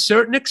to a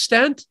certain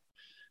extent,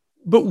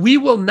 but we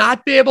will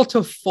not be able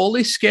to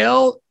fully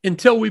scale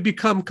until we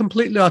become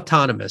completely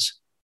autonomous.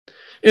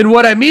 And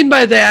what I mean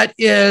by that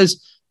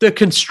is the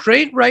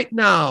constraint right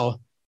now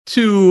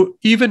to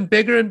even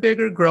bigger and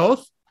bigger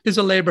growth is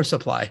a labor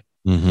supply.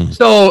 Mm-hmm.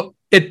 So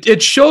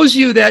it shows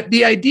you that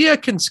the idea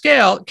can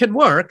scale, can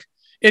work,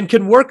 and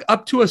can work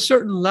up to a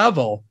certain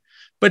level.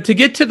 But to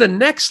get to the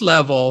next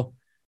level,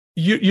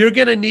 you're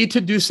going to need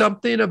to do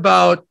something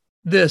about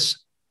this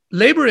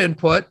labor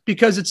input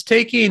because it's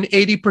taking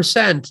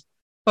 80%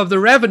 of the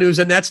revenues,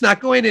 and that's not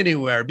going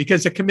anywhere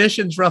because the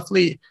commission's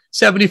roughly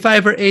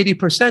 75 or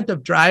 80%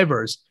 of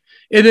drivers.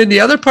 And then the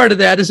other part of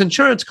that is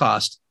insurance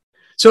cost.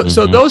 So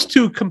those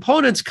two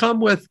components come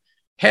with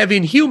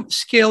having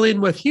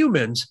scaling with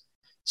humans.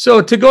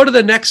 So to go to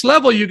the next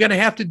level, you're going to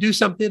have to do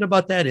something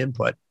about that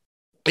input.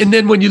 And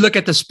then when you look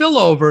at the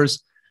spillovers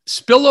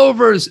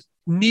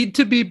need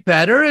to be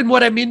better. And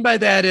what I mean by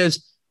that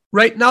is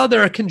right now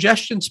there are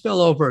congestion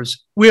spillovers.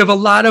 We have a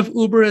lot of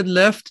Uber and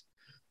Lyft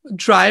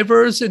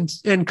drivers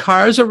and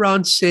cars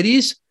around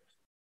cities.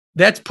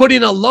 That's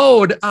putting a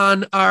load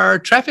on our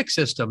traffic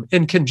system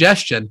in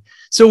congestion.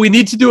 So we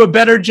need to do a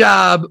better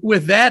job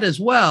with that as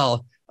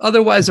well.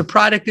 Otherwise, the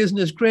product isn't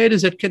as great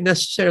as it can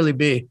necessarily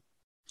be.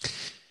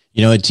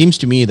 You know, it seems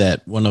to me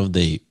that one of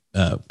the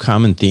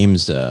common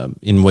themes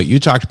in what you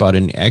talked about,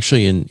 and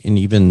actually in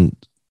even,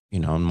 you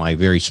know, in my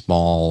very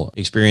small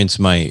experience,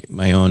 my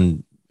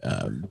own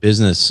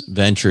business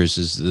ventures,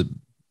 is the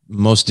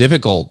most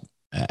difficult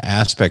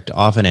aspect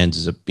often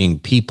ends up being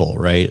people,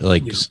 right?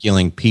 Like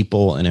scaling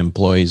people and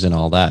employees and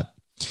all that.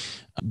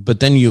 But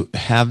then you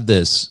have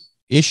this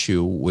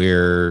issue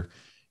where,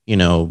 you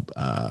know,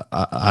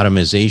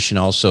 automation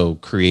also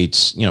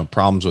creates, you know,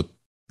 problems with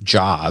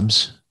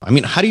jobs. I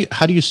mean, how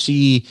do you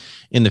see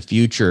in the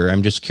future?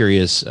 I'm just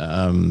curious,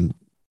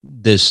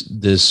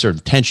 this sort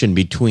of tension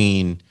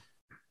between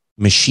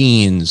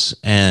machines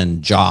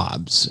and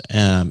jobs.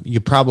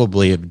 You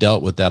probably have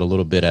dealt with that a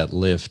little bit at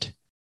Lyft.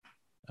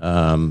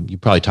 You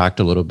probably talked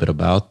a little bit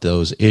about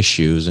those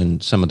issues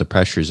and some of the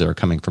pressures that are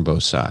coming from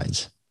both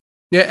sides.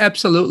 Yeah,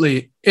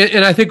 absolutely.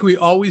 And I think we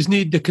always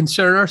need to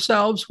concern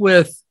ourselves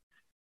with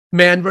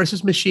man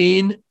versus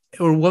machine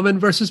or woman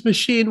versus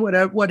machine,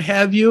 whatever, what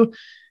have you.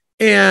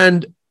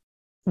 And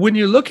when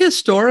you look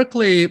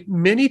historically,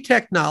 many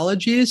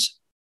technologies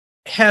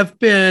have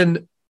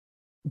been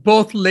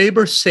both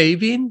labor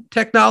saving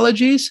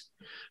technologies,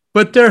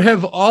 but there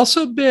have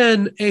also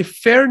been a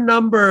fair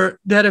number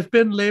that have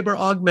been labor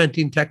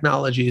augmenting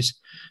technologies.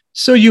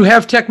 So you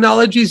have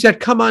technologies that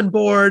come on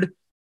board,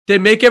 they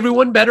make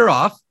everyone better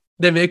off,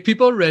 they make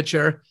people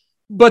richer,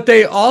 but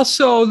they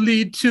also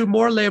lead to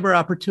more labor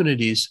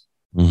opportunities.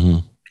 Mm-hmm.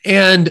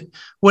 And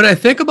when I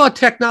think about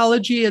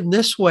technology in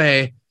this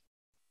way,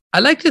 I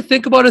like to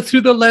think about it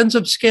through the lens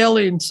of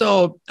scaling.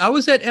 So I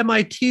was at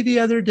MIT the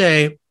other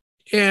day,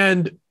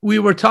 and we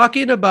were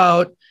talking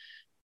about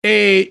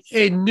a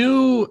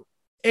new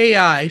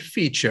AI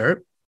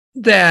feature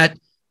that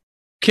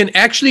can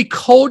actually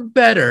code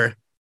better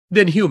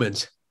than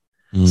humans.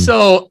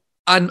 So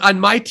on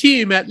my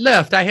team at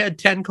Lyft, I had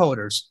 10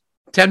 coders,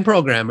 10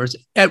 programmers.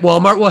 At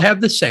Walmart, we'll have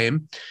the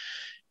same.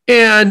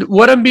 And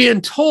what I'm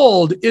being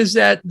told is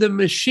that the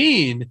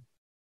machine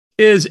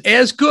is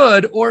as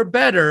good or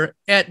better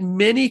at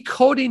many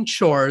coding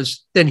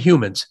chores than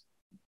humans.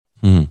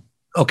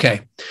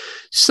 Okay.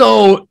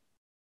 So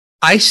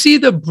I see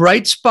the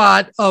bright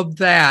spot of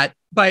that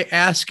by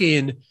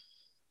asking,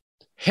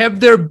 have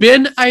there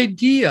been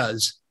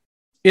ideas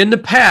in the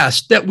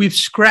past that we've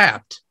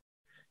scrapped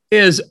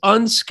as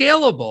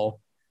unscalable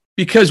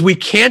because we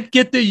can't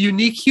get the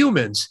unique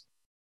humans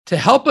to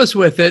help us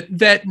with it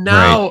that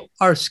now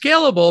are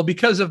scalable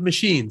because of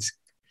machines?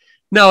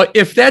 Now,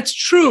 if that's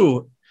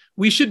true,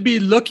 we should be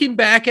looking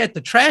back at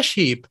the trash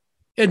heap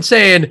and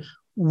saying,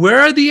 where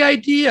are the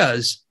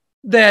ideas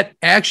that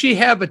actually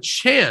have a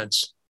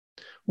chance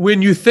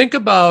when you think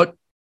about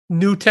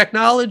new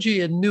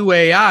technology and new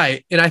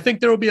AI? And I think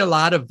there will be a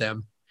lot of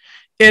them.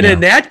 And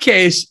in that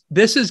case,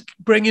 this is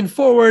bringing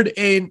forward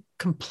a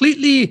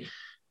completely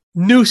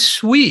new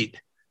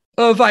suite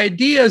of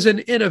ideas and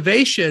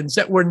innovations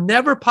that were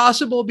never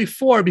possible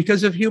before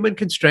because of human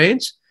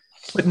constraints,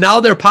 but now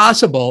they're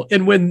possible.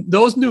 And when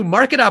those new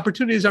market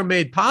opportunities are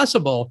made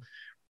possible,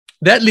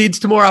 that leads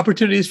to more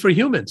opportunities for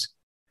humans.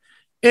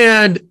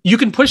 And you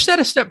can push that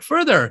a step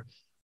further.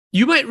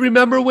 You might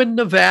remember when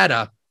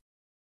Nevada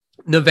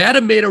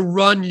made a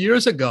run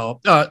years ago,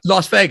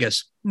 Las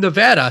Vegas,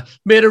 Nevada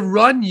made a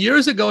run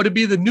years ago to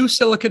be the new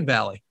Silicon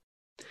Valley.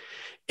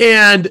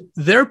 And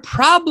their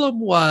problem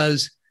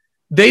was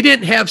they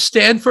didn't have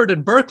Stanford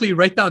and Berkeley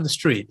right down the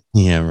street.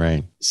 Yeah,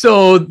 right.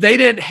 So they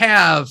didn't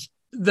have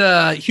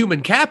the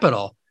human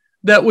capital.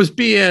 that was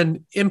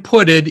being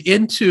inputted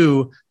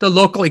into the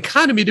local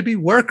economy to be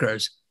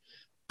workers.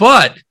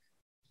 But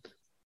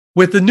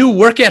with the new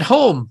work at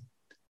home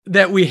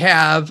that we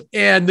have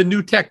and the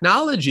new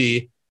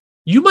technology,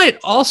 you might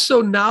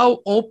also now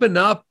open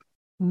up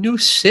new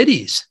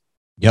cities.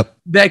 Yep.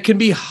 That can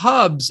be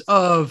hubs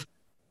of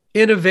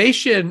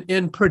innovation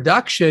in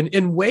production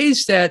in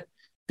ways that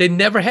they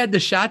never had the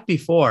shot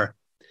before.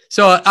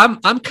 So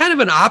I'm kind of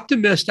an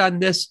optimist on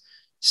this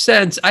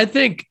sense. I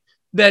think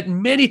that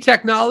many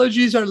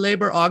technologies are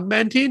labor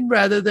augmenting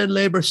rather than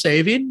labor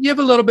saving. You have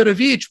a little bit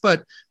of each,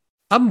 but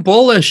I'm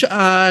bullish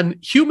on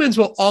humans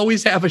will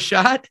always have a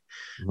shot.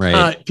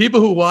 Right. People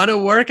who want to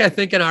work, I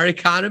think, in our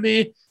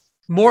economy,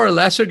 more or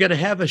less are going to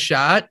have a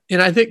shot.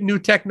 And I think new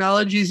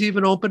technologies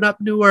even open up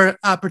newer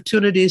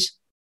opportunities.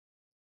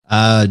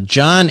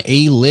 John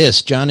A.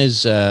 List. John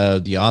is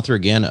the author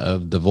again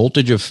of The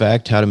Voltage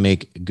Effect, How to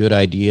Make Good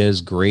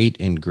Ideas Great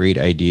and Great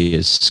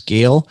Ideas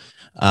Scale.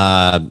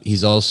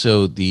 He's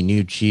also the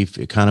new chief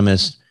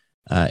economist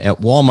at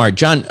Walmart.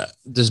 John,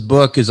 this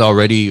book is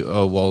already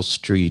a Wall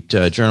Street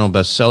Journal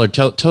bestseller.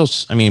 Tell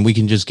us, I mean, we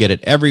can just get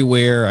it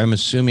everywhere. I'm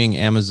assuming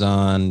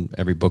Amazon,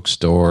 every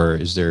bookstore.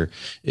 Is there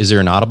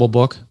an Audible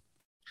book?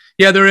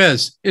 Yeah, there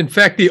is. In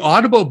fact, the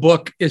Audible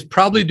book is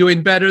probably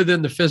doing better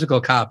than the physical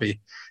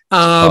copy.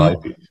 And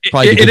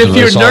if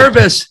you're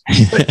nervous,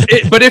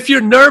 but if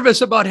you're nervous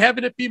about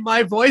having it be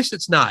my voice,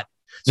 it's not.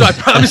 So I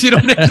promise you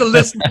don't have to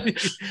listen to me.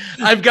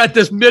 I've got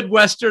this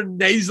Midwestern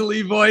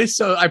nasally voice.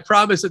 So I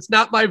promise it's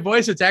not my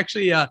voice. It's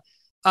actually a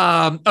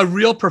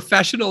real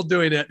professional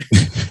doing it.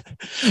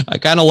 I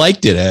kind of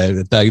liked it.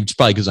 It's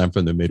probably because I'm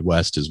from the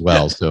Midwest as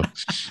well. So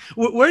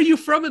where are you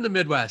from in the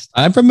Midwest?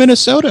 I'm from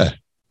Minnesota.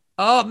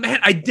 Oh man,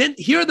 I didn't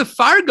hear the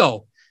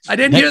Fargo. I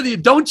didn't hear the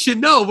don't you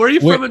know. Where are you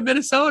from in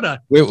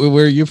Minnesota?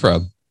 Where are you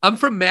from? I'm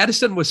from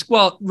Madison, Wisconsin.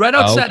 Well, right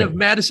outside of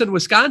Madison,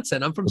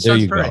 Wisconsin. I'm from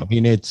Sun Prairie. I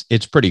mean, it's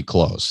pretty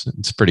close.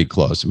 It's pretty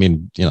close. I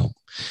mean,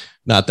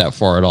 not that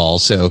far at all.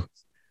 So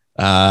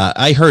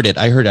I heard it.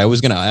 I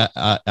was going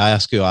to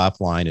ask you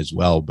offline as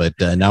well, but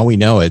now we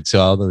know it.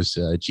 So all those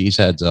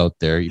cheeseheads out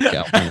there, you've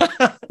got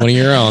one of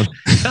your own.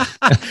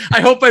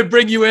 I hope I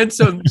bring you in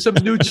some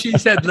new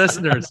cheesehead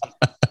listeners.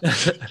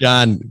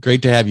 John,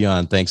 great to have you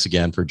on. Thanks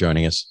again for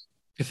joining us.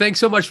 Thanks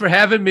so much for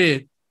having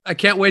me. I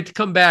can't wait to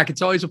come back.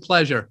 It's always a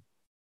pleasure.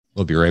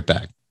 We'll be right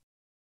back.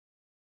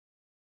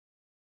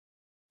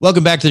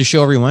 Welcome back to the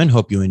show, everyone.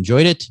 Hope you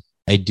enjoyed it.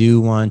 I do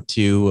want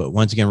to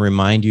once again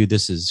remind you,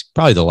 this is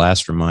probably the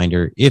last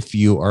reminder. If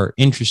you are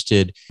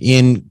interested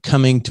in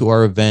coming to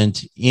our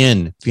event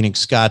in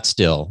Phoenix,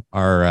 Scottsdale,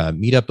 our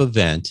meetup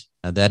event,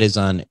 that is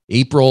on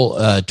April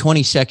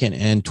 22nd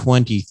and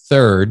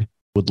 23rd.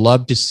 Would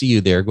love to see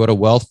you there. Go to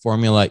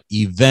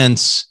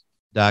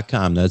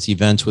wealthformulaevents.com. That's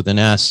events with an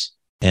S.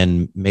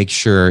 And make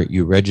sure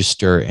you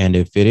register. And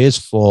if it is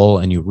full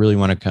and you really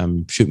want to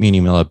come, shoot me an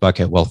email at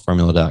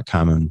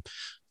buck@wealthformula.com and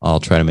I'll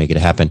try to make it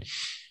happen.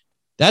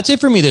 That's it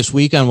for me this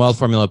week on Wealth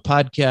Formula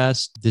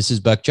Podcast. This is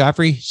Buck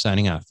Joffrey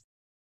signing off.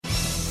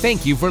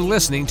 Thank you for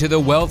listening to the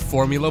Wealth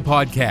Formula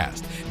Podcast.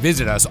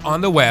 Visit us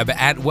on the web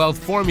at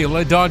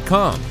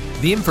wealthformula.com.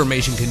 The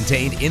information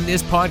contained in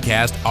this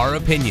podcast are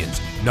opinions,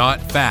 not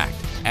fact.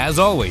 As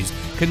always,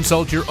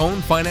 consult your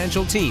own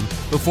financial team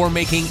before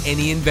making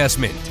any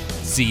investment.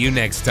 See you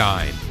next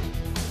time.